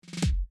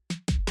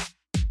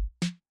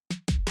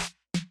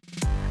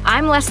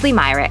I'm Leslie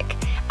Myrick.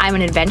 I'm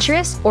an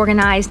adventurous,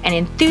 organized, and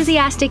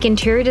enthusiastic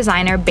interior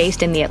designer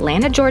based in the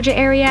Atlanta, Georgia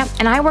area,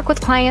 and I work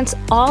with clients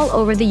all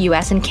over the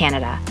US and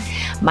Canada.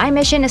 My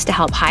mission is to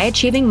help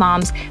high-achieving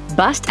moms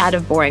bust out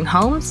of boring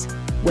homes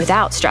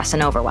without stress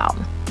and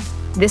overwhelm.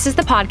 This is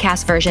the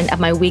podcast version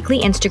of my weekly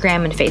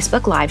Instagram and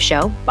Facebook live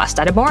show, Bust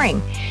Out of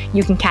Boring.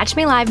 You can catch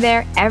me live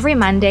there every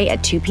Monday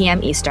at 2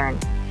 p.m. Eastern.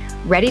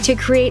 Ready to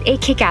create a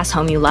kick-ass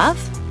home you love?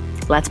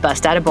 Let's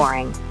bust out of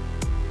boring.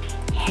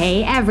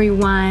 Hey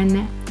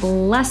everyone,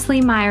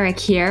 Leslie Myrick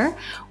here.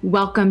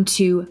 Welcome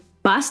to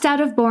Bust Out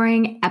of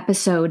Boring,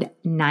 episode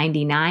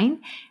 99.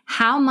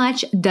 How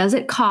much does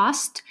it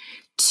cost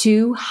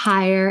to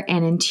hire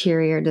an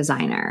interior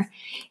designer?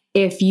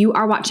 If you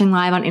are watching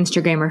live on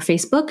Instagram or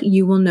Facebook,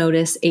 you will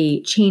notice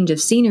a change of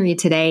scenery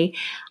today.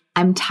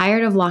 I'm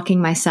tired of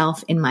locking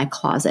myself in my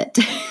closet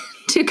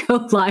to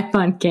go live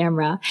on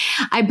camera.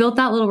 I built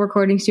that little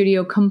recording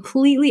studio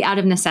completely out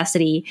of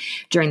necessity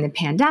during the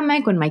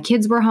pandemic when my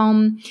kids were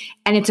home,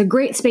 and it's a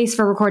great space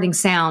for recording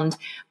sound,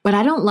 but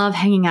I don't love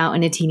hanging out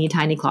in a teeny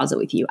tiny closet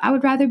with you. I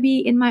would rather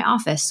be in my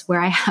office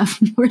where I have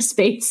more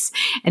space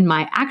and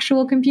my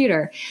actual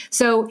computer.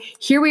 So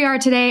here we are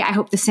today. I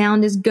hope the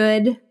sound is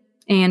good,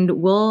 and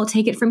we'll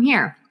take it from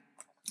here.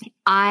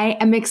 I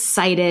am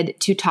excited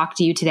to talk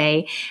to you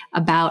today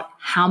about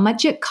how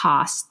much it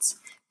costs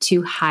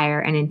to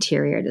hire an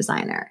interior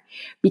designer,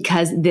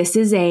 because this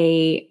is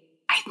I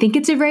think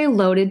it's a very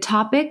loaded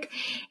topic.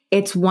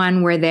 It's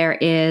one where there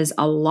is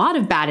a lot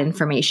of bad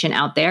information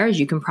out there, as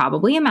you can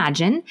probably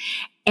imagine.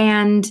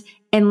 And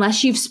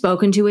unless you've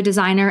spoken to a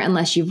designer,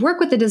 unless you've worked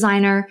with a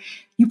designer,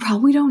 you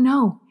probably don't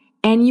know.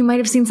 And you might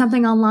have seen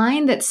something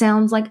online that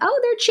sounds like, oh,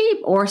 they're cheap,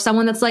 or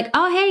someone that's like,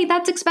 oh, hey,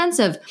 that's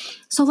expensive.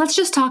 So let's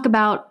just talk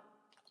about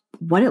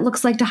what it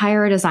looks like to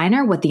hire a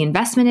designer, what the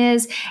investment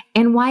is,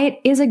 and why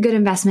it is a good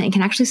investment and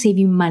can actually save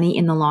you money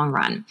in the long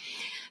run.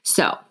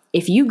 So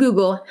if you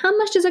Google, how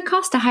much does it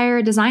cost to hire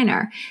a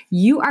designer?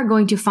 You are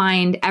going to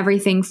find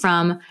everything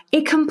from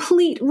a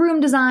complete room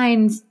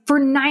design for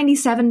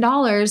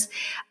 $97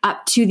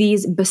 up to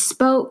these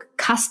bespoke,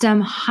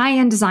 custom,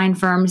 high-end design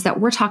firms that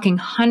we're talking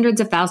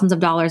hundreds of thousands of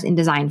dollars in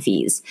design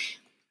fees.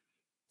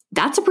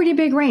 That's a pretty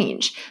big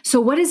range.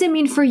 So what does it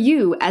mean for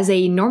you as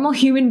a normal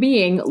human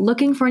being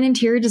looking for an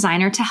interior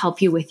designer to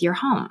help you with your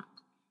home?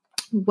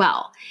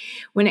 Well,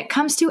 when it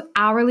comes to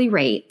hourly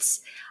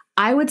rates,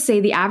 I would say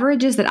the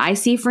averages that I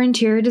see for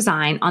interior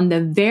design on the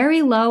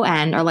very low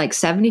end are like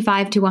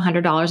 $75 to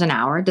 $100 an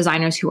hour.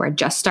 Designers who are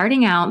just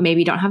starting out,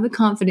 maybe don't have the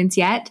confidence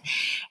yet.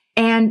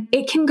 And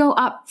it can go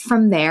up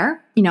from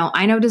there. You know,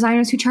 I know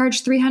designers who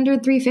charge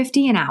 $300,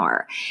 $350 an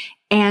hour.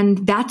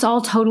 And that's all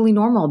totally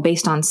normal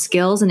based on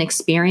skills and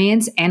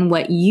experience and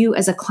what you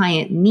as a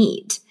client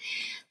need.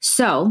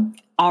 So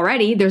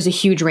already there's a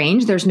huge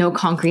range. There's no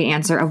concrete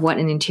answer of what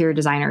an interior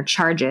designer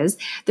charges.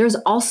 There's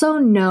also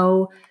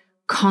no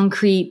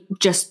concrete,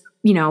 just,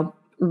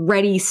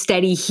 ready,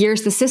 steady,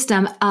 here's the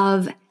system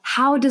of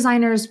how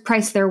designers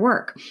price their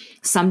work.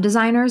 Some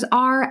designers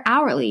are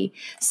hourly.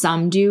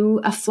 Some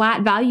do a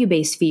flat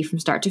value-based fee from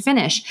start to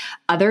finish.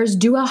 Others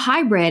do a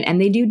hybrid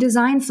and they do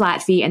design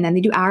flat fee and then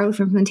they do hourly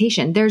for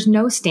implementation. There's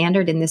no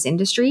standard in this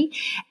industry,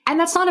 and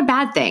that's not a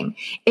bad thing.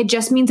 It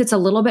just means it's a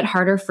little bit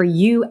harder for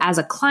you as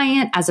a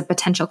client, as a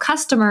potential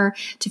customer,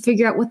 to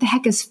figure out what the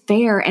heck is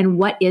fair and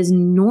what is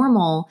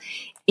normal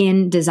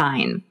in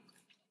design.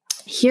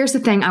 Here's the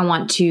thing I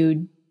want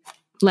to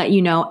let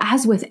you know,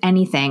 as with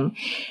anything,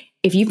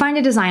 if you find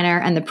a designer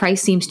and the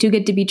price seems too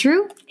good to be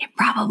true, it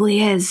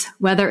probably is.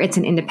 Whether it's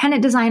an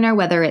independent designer,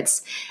 whether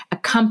it's a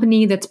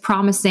company that's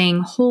promising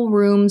whole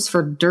rooms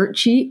for dirt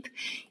cheap,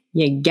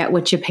 you get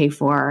what you pay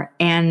for.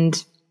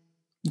 And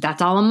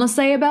that's all I'm going to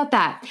say about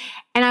that.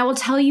 And I will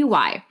tell you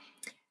why.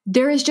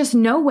 There is just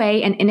no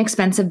way an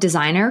inexpensive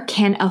designer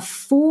can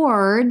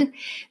afford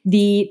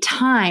the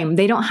time.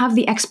 They don't have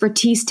the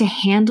expertise to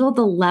handle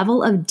the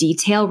level of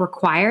detail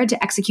required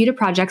to execute a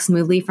project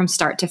smoothly from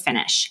start to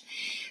finish.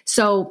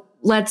 So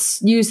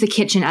let's use the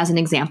kitchen as an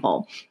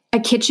example. A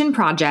kitchen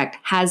project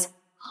has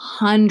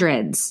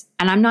hundreds,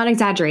 and I'm not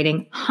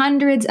exaggerating,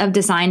 hundreds of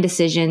design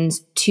decisions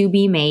to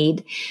be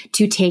made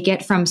to take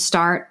it from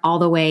start all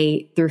the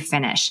way through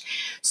finish.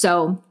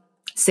 So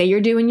say you're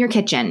doing your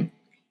kitchen.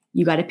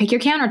 You got to pick your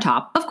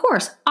countertop. Of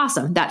course.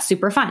 Awesome. That's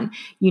super fun.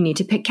 You need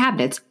to pick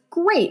cabinets.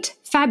 Great.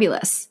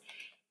 Fabulous.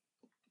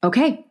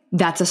 Okay.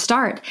 That's a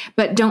start.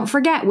 But don't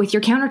forget, with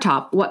your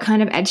countertop, what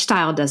kind of edge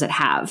style does it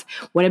have?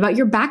 What about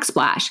your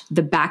backsplash?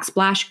 The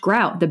backsplash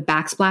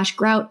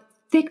grout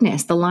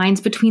thickness, the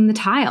lines between the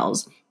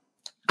tiles.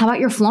 How about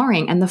your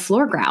flooring and the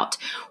floor grout?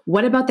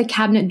 What about the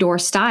cabinet door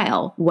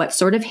style? What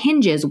sort of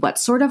hinges? What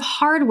sort of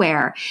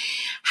hardware?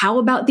 How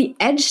about the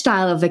edge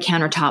style of the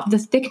countertop, the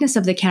thickness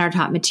of the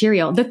countertop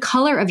material, the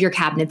color of your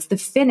cabinets, the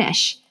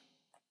finish?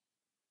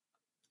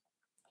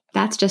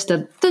 That's just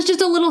a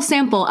little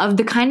sample of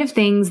the kind of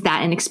things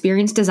that an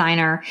experienced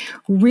designer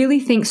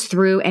really thinks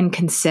through and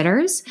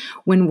considers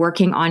when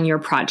working on your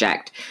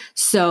project.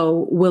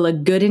 So, will a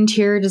good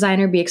interior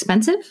designer be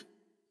expensive?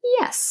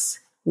 Yes.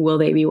 Will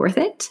they be worth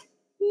it?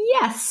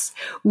 Yes.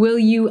 Will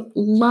you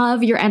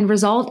love your end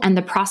result and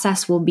the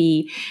process will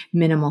be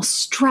minimal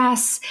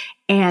stress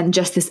and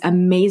just this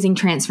amazing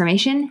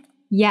transformation?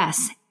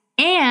 Yes.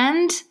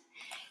 And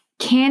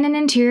can an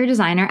interior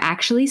designer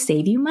actually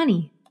save you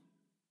money?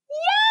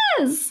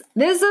 Yes,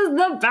 this is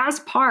the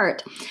best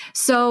part.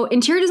 So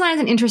interior design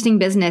is an interesting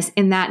business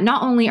in that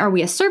not only are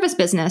we a service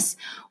business,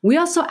 we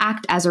also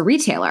act as a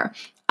retailer.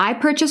 I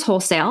purchase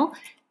wholesale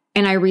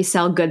and I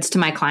resell goods to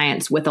my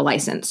clients with a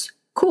license.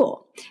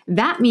 Cool.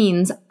 That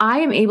means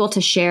I am able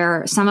to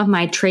share some of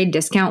my trade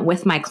discount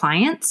with my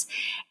clients.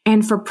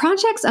 And for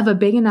projects of a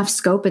big enough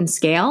scope and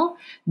scale,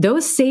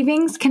 those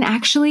savings can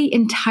actually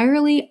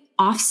entirely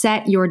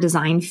offset your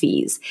design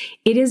fees.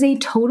 It is a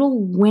total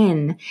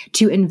win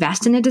to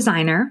invest in a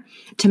designer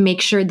to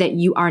make sure that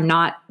you are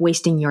not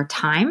wasting your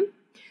time.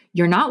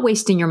 You're not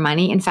wasting your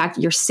money. In fact,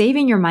 you're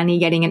saving your money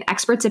getting an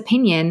expert's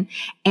opinion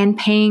and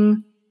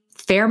paying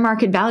fair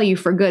market value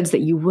for goods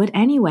that you would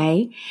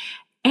anyway.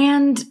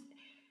 And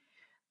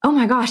oh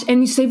my gosh,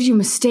 and it saves you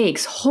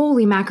mistakes.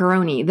 Holy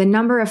macaroni. The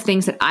number of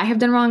things that I have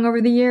done wrong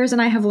over the years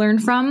and I have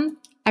learned from,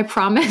 I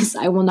promise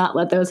I will not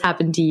let those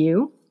happen to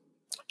you.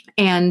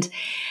 And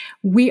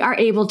we are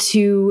able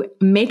to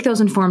make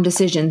those informed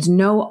decisions,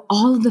 know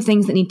all of the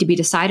things that need to be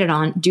decided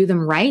on, do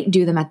them right,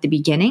 do them at the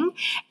beginning,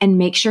 and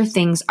make sure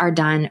things are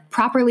done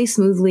properly,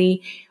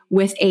 smoothly,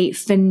 with a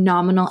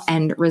phenomenal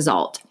end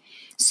result.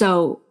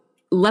 So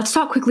let's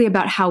talk quickly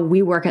about how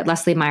we work at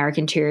Leslie Myrick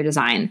Interior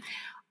Design.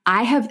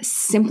 I have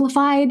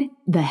simplified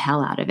the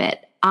hell out of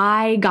it.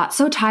 I got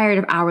so tired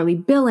of hourly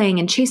billing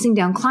and chasing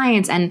down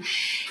clients and,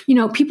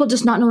 people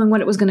just not knowing what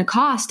it was going to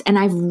cost. And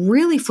I've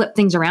really flipped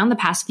things around the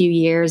past few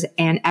years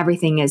and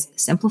everything is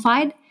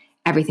simplified.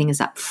 Everything is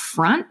up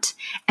front.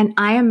 And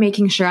I am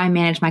making sure I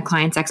manage my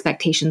clients'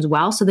 expectations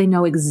well so they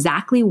know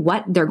exactly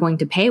what they're going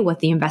to pay, what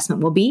the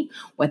investment will be,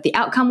 what the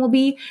outcome will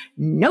be.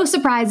 No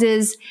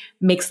surprises,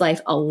 makes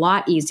life a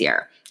lot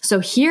easier. So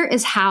here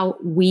is how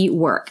we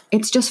work.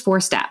 It's just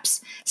 4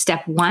 steps.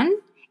 Step 1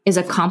 is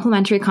a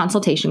complimentary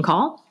consultation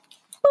call.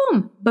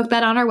 Boom, book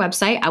that on our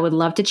website. I would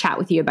love to chat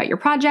with you about your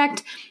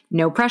project.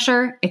 No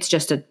pressure. It's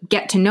just to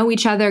get to know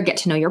each other, get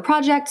to know your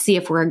project, see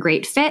if we're a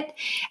great fit.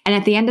 And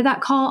at the end of that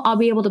call, I'll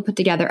be able to put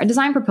together a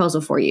design proposal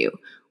for you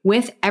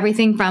with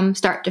everything from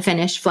start to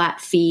finish,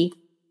 flat fee.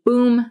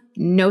 Boom,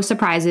 no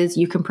surprises.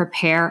 You can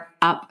prepare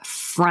up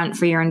front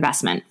for your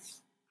investment.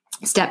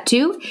 Step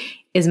 2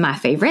 is my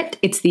favorite.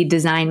 It's the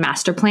design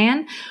master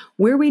plan,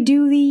 where we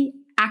do the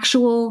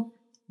actual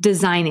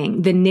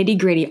designing, the nitty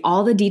gritty,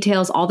 all the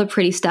details, all the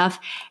pretty stuff.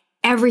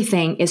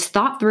 Everything is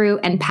thought through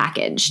and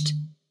packaged.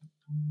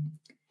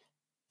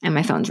 And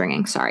my phone's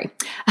ringing, sorry.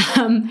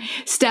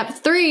 Step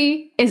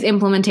 3 is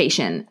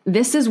implementation.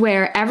 This is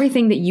where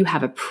everything that you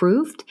have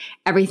approved,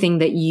 everything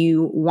that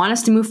you want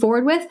us to move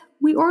forward with,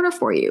 we order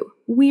for you.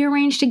 We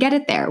arrange to get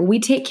it there. We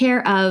take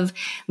care of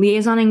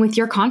liaisoning with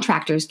your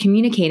contractors,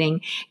 communicating,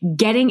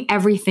 getting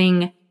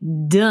everything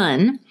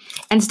done.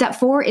 And step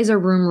 4 is a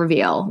room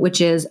reveal,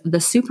 which is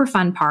the super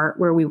fun part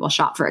where we will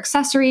shop for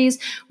accessories,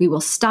 we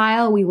will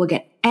style, we will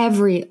get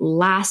every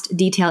last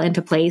detail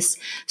into place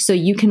so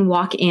you can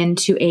walk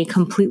into a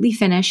completely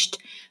finished,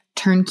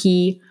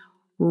 turnkey,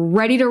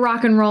 ready to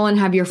rock and roll and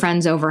have your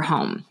friends over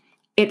home.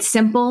 It's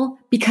simple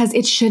because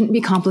it shouldn't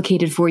be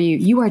complicated for you.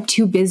 You are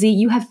too busy.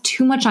 You have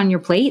too much on your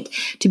plate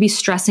to be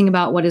stressing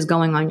about what is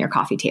going on your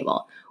coffee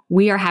table.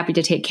 We are happy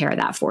to take care of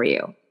that for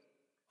you.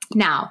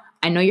 Now,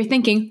 I know you're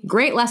thinking,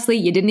 great, Leslie,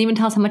 you didn't even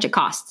tell us how much it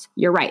costs.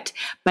 You're right,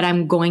 but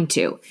I'm going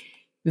to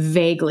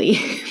vaguely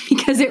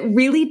because it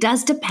really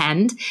does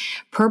depend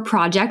per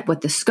project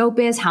what the scope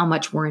is, how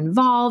much we're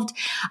involved.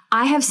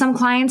 I have some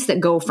clients that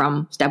go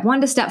from step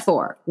 1 to step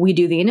 4. We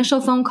do the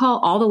initial phone call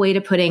all the way to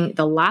putting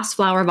the last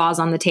flower vase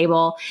on the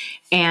table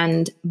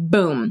and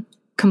boom,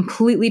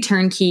 completely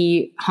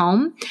turnkey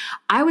home.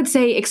 I would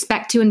say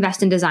expect to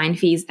invest in design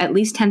fees, at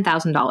least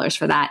 $10,000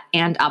 for that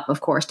and up,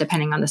 of course,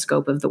 depending on the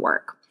scope of the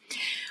work.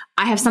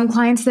 I have some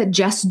clients that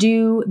just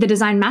do the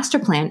design master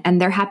plan and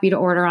they're happy to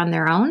order on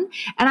their own.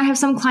 And I have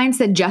some clients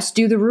that just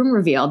do the room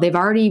reveal. They've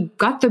already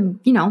got their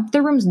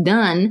room's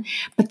done,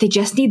 but they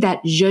just need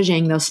that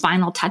zhuzhing, those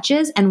final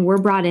touches. And we're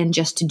brought in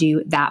just to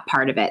do that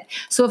part of it.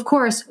 So of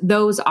course,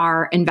 those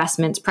are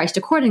investments priced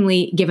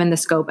accordingly, given the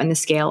scope and the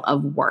scale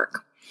of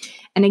work.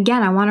 And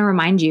again, I want to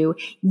remind you,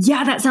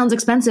 that sounds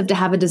expensive to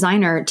have a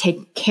designer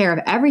take care of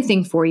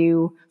everything for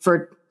you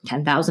for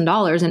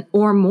 $10,000 and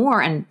or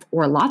more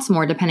or lots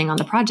more depending on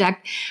the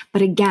project.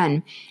 But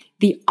again,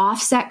 the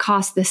offset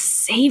costs, the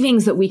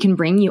savings that we can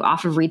bring you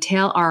off of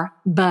retail are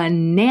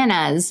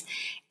bananas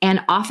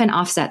and often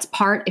offsets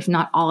part, if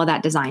not all of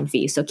that design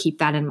fee. So keep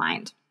that in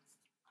mind.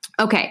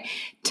 Okay,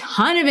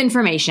 ton of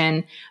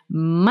information.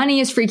 Money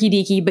is freaky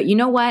deaky, but you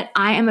know what?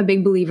 I am a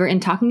big believer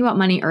in talking about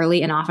money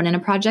early and often in a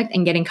project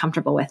and getting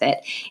comfortable with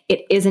it.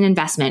 It is an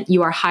investment.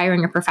 You are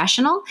hiring a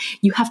professional.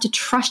 You have to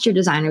trust your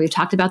designer. We've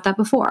talked about that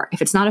before.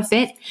 If it's not a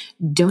fit,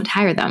 don't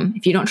hire them.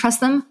 If you don't trust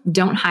them,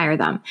 don't hire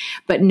them.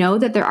 But know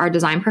that there are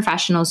design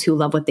professionals who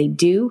love what they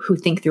do, who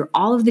think through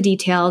all of the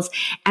details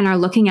and are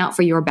looking out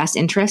for your best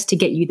interest to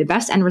get you the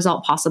best end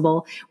result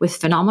possible with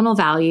phenomenal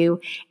value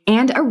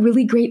and a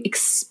really great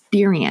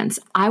experience.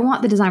 I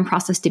want the design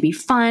process to be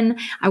fun.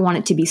 I want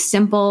it to be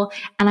simple.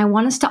 And I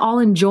want us to all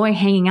enjoy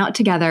hanging out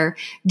together,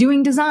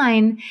 doing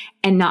design,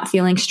 and not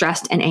feeling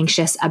stressed and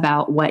anxious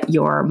about what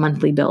your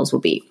monthly bills will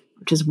be,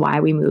 which is why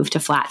we moved to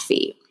flat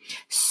fee.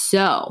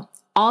 So,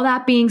 all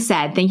that being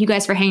said, thank you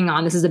guys for hanging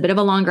on. This is a bit of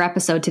a longer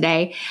episode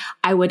today.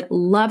 I would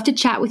love to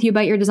chat with you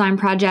about your design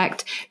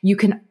project. You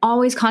can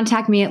always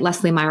contact me at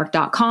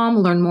lesliemyrick.com,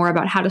 learn more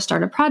about how to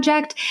start a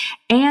project,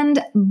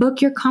 and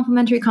book your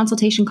complimentary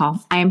consultation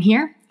call. I am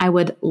here. I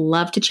would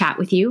love to chat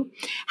with you.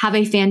 Have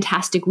a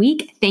fantastic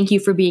week. Thank you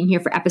for being here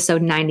for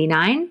episode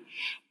 99.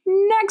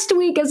 Next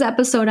week is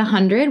episode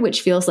 100,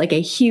 which feels like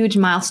a huge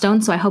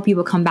milestone, so I hope you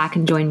will come back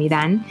and join me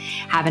then.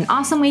 Have an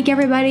awesome week,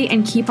 everybody,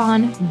 and keep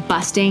on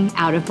busting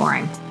out of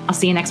boring. I'll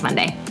see you next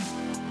Monday.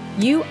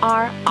 You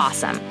are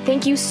awesome.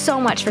 Thank you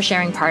so much for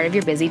sharing part of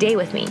your busy day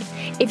with me.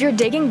 If you're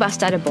digging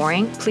Bust Out of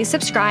Boring, please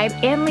subscribe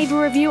and leave a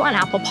review on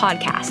Apple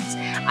Podcasts.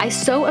 I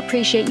so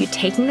appreciate you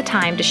taking the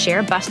time to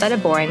share Bust Out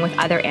of Boring with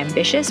other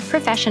ambitious,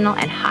 professional,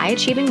 and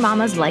high-achieving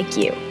mamas like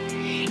you.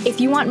 If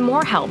you want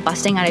more help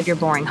busting out of your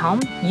boring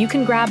home, you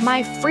can grab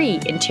my free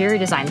interior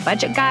design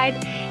budget guide,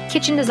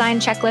 kitchen design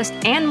checklist,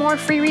 and more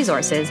free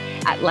resources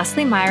at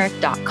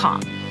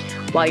lesliemyrick.com.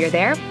 While you're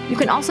there, you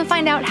can also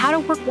find out how to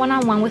work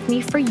one-on-one with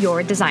me for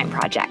your design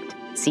project.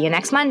 See you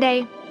next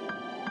Monday.